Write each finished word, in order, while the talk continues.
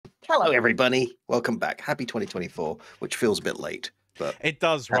Hello, everybody. Welcome back. Happy 2024, which feels a bit late, but It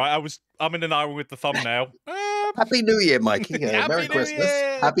does, right? I'm in an hour with the thumbnail. Happy New Year, Mikey. Happy Merry New Christmas.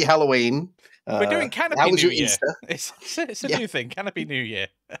 Year! Happy Halloween. We're doing How Canopy was New your Year. Easter? It's a Yeah. new thing, Canopy New Year.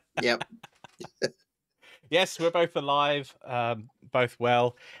 Yep. Yes, we're both alive, both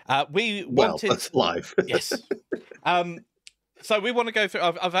well. We Well, wanted, that's live. yes. So we want to go through.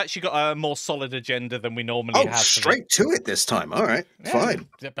 I've actually got a more solid agenda than we normally Oh, have. straight to it this time. All right. Fine.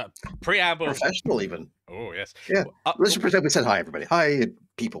 But preamble. Professional, even. Oh yes. Yeah. Let's pretend we said hi, everybody. Hi,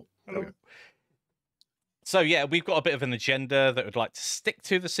 people. Hello. So yeah, we've got a bit of an agenda that we'd like to stick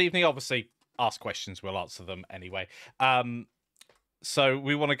to this evening. Obviously, ask questions, we'll answer them anyway. So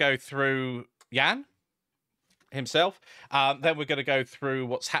we want to go through Yann himself. Then we're going to go through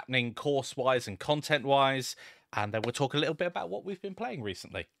what's happening course-wise and content-wise. And then we'll talk a little bit about what we've been playing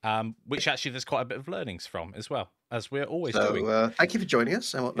recently, which actually there's quite a bit of learnings from as well, as we're always doing. Thank you for joining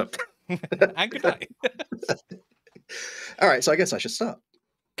us. And good night. All right, so I guess I should start.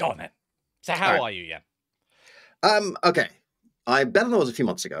 Go on then. So how are you, Yann? Okay. I'm better than I was a few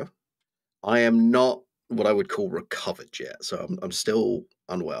months ago. I am not what I would call recovered yet, so I'm still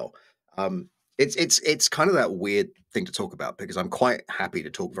unwell. It's kind of that weird thing to talk about because I'm quite happy to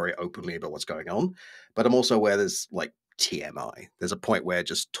talk very openly about what's going on, but I'm also aware there's like TMI. There's a point where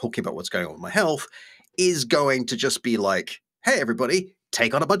just talking about what's going on with my health is going to just be like, hey, everybody,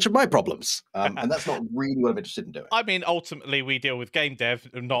 take on a bunch of my problems. And that's not really what I'm interested in doing. I mean, ultimately, we deal with game dev,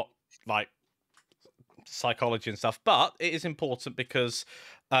 not like psychology and stuff, but it is important because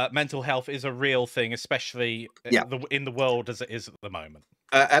mental health is a real thing, especially in the world as it is at the moment.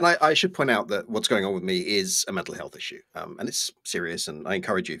 And I should point out that what's going on with me is a mental health issue, and it's serious. And I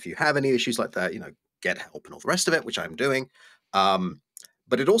encourage you, if you have any issues like that, get help and all the rest of it, which I'm doing.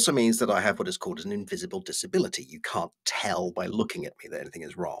 But it also means that I have what is called an invisible disability. You can't tell by looking at me that anything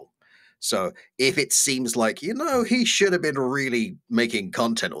is wrong. So if it seems like, he should have been really making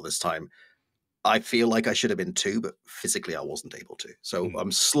content all this time, I feel like I should have been too, but physically I wasn't able to. So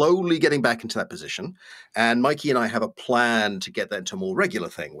I'm slowly getting back into that position. And Mikey and I have a plan to get that into a more regular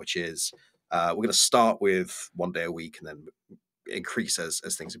thing, which is we're going to start with 1 day a week and then increase as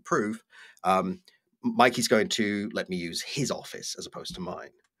things improve. Mikey's going to let me use his office as opposed to mine.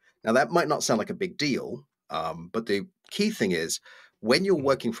 Now, that might not sound like a big deal, but the key thing is when you're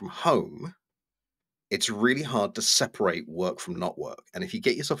working from home, it's really hard to separate work from not work. And if you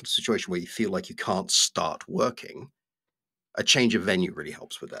get yourself in a situation where you feel like you can't start working, a change of venue really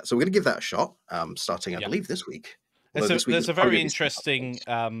helps with that. So we're going to give that a shot, starting, I believe, this week. There's a very interesting...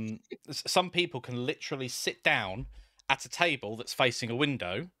 some people can literally sit down at a table that's facing a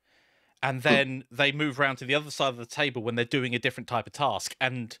window, and then they move around to the other side of the table when they're doing a different type of task.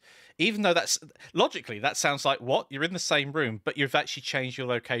 And even though that's logically, that sounds like what? You're in the same room, but you've actually changed your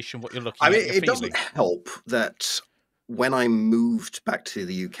location, what you're looking at. It doesn't help that when I moved back to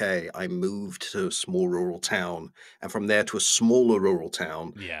the UK, I moved to a small rural town, and from there to a smaller rural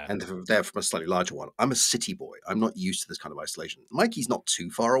town, and from there from a slightly larger one. I'm a city boy. I'm not used to this kind of isolation. Mikey's not too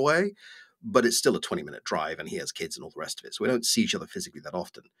far away, but it's still a 20-minute drive, and he has kids and all the rest of it. So we don't see each other physically that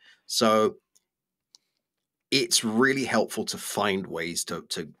often. So it's really helpful to find ways to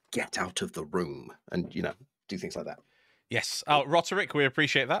get out of the room and, do things like that. Yes. Rotaric, we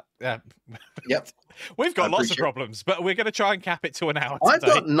appreciate that. Yep. We've got lots of problems, but we're going to try and cap it to an hour today. I've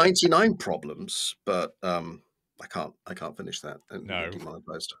got 99 problems, but I can't finish that. No.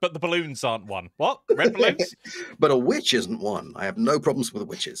 But the balloons aren't one. What? Red balloons? But a witch isn't one. I have no problems with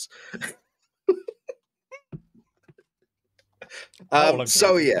witches.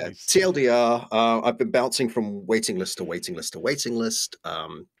 So yeah, TLDR, I've been bouncing from waiting list to waiting list to waiting list.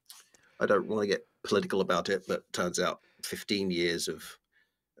 I don't want to get political about it, but turns out 15 years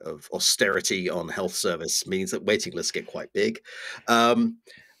of austerity on health service means that waiting lists get quite big.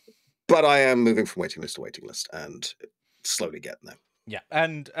 But I am moving from waiting list to waiting list and slowly getting there. Yeah,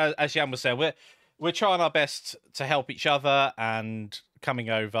 and as Yann was saying, we're trying our best to help each other and coming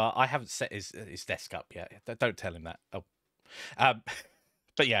over. I haven't set his desk up yet. Don't tell him that. Oh.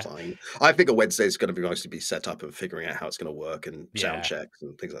 But yeah, fine. I think a Wednesday is going to be mostly be set up and figuring out how it's going to work and sound checks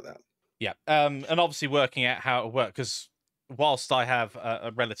and things like that. Yeah, and obviously working out how it works, because whilst I have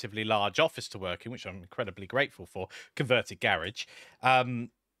a relatively large office to work in, which I'm incredibly grateful for, converted garage,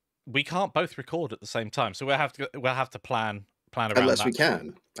 we can't both record at the same time, so we'll have to plan around unless that. We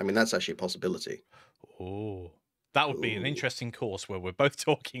can. I mean, that's actually a possibility. Oh, that would be an interesting course where we're both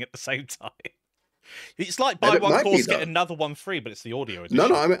talking at the same time. It's like buy one course, get another one free, but it's the audio edition.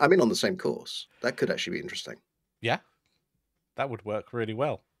 No, I mean on the same course. That could actually be interesting. Yeah, that would work really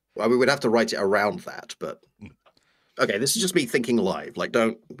well. Well, we would have to write it around that, but Okay, this is just me thinking live. Like,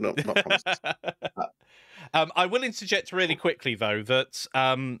 don't not promises. Uh, I will interject really quickly though that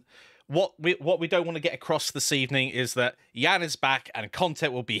what we don't want to get across this evening is that Yann is back and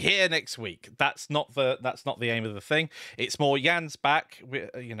content will be here next week. That's not the aim of the thing. It's more Yann's back. We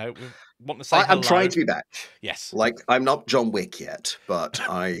want to say I'm trying hello. to be back. Yes. Like, I'm not John Wick yet, but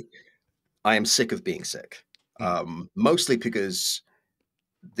I am sick of being sick. Mm. Mostly because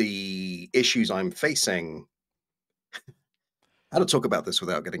the issues I'm facing. How to talk about this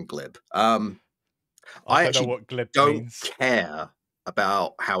without getting glib? I I don't know actually what glib don't means. care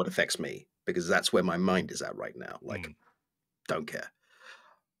about how it affects me because that's where my mind is at right now. Like, Mm. don't care.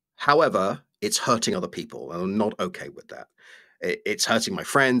 However, it's hurting other people, and I'm not okay with that. It's hurting my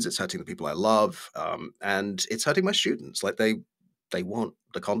friends, it's hurting the people I love, and it's hurting my students. Like they want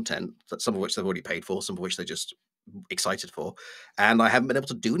the content that some of which they've already paid for, some of which they're just excited for, and I haven't been able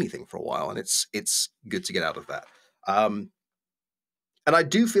to do anything for a while, and it's good to get out of that. Um, and I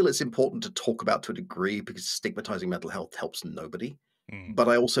do feel it's important to talk about to a degree because stigmatizing mental health helps nobody. Mm. But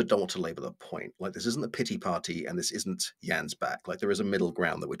I also don't want to labor the point. Like, this isn't a pity party and this isn't Yann's back. Like, there is a middle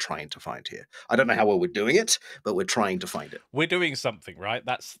ground that we're trying to find here. I don't know how well we're doing it, but we're trying to find it. We're doing something, right?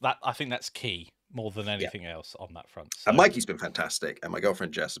 I think that's key more than Yeah. anything else on that front. And So Mikey's been fantastic. And my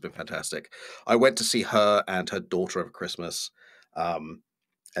girlfriend Jess has been fantastic. I went to see her and her daughter over Christmas. Um,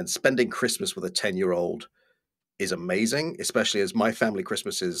 and spending Christmas with a 10-year-old is amazing, especially as my family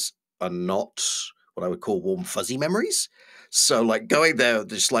Christmases are not what I would call warm, fuzzy memories. So, like, going there,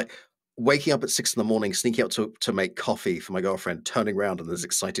 just like waking up at 6 in the morning, sneaking out to make coffee for my girlfriend, turning around, and this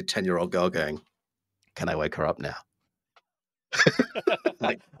excited 10-year-old girl going, "Can I wake her up now?"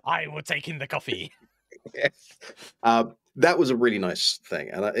 Like, I will take in the coffee. that was a really nice thing.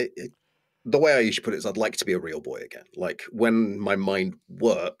 And the way I usually put it is I'd like to be a real boy again. Like, when my mind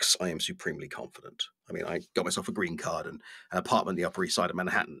works, I am supremely confident. I mean, I got myself a green card and an apartment in the Upper East Side of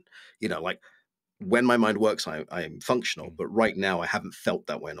Manhattan. Like, when my mind works, I am functional. Mm. But right now, I haven't felt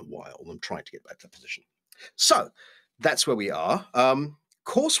that way in a while. I'm trying to get back to that position. So that's where we are.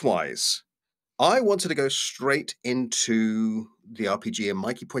 Course-wise, I wanted to go straight into the RPG, and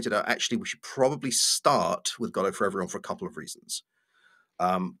Mikey pointed out actually we should probably start with God for Everyone for a couple of reasons.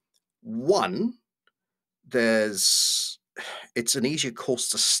 One, there's it's an easier course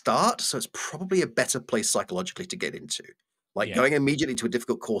to start, so it's probably a better place psychologically to get into. Like, Yeah. going immediately to a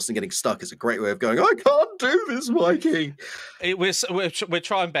difficult course and getting stuck is a great way of going, I can't do this, Mikey. We're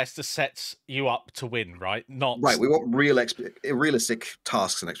trying best to set you up to win, right? Right, Not we want realistic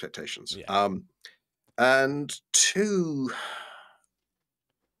tasks and expectations. yeah. And two,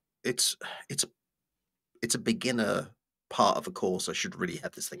 it's it's it's a beginner part of a course. I should really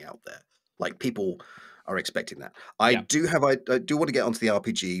have this thing out there. Like, people are expecting that. I Yeah. do want to get onto the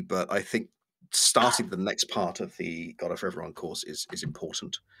RPG, but I think starting the next part of the God of Everyone course is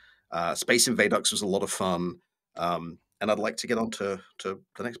important. Space Invadex was a lot of fun, and I'd like to get on to the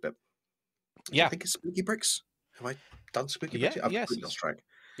next bit, which I Yeah. think is Spooky Bricks. Have I done Spooky Bricks Yeah. yet? I've Yes. completely lost track.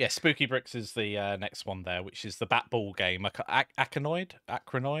 Yeah. Spooky Bricks is the next one there, which is the Bat Ball game. Acronoid.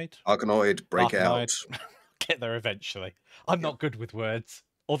 Arkanoid, Breakout. Arkanoid. Get there eventually. I'm not good with words,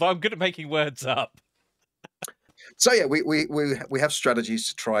 although I'm good at making words up. So yeah, we have strategies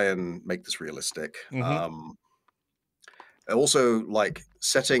to try and make this realistic. Mm-hmm. Also, like,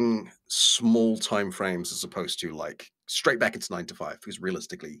 setting small time frames as opposed to like straight back into 9 to 5, because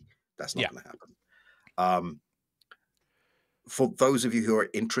realistically that's not Yeah. going to happen. For those of you who are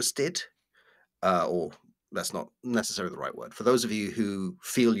interested, or that's not necessarily the right word, for those of you who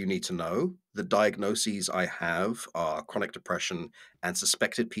feel you need to know, the diagnoses I have are chronic depression and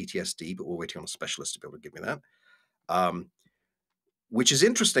suspected PTSD, but we're waiting on a specialist to be able to give me that. Which is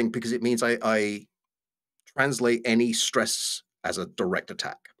interesting because it means I translate any stress as a direct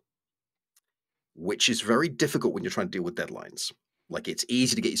attack, which is very difficult when you're trying to deal with deadlines. Like, it's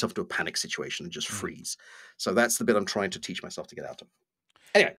easy to get yourself to a panic situation and just Mm. freeze. So that's the bit I'm trying to teach myself to get out of. Anyway,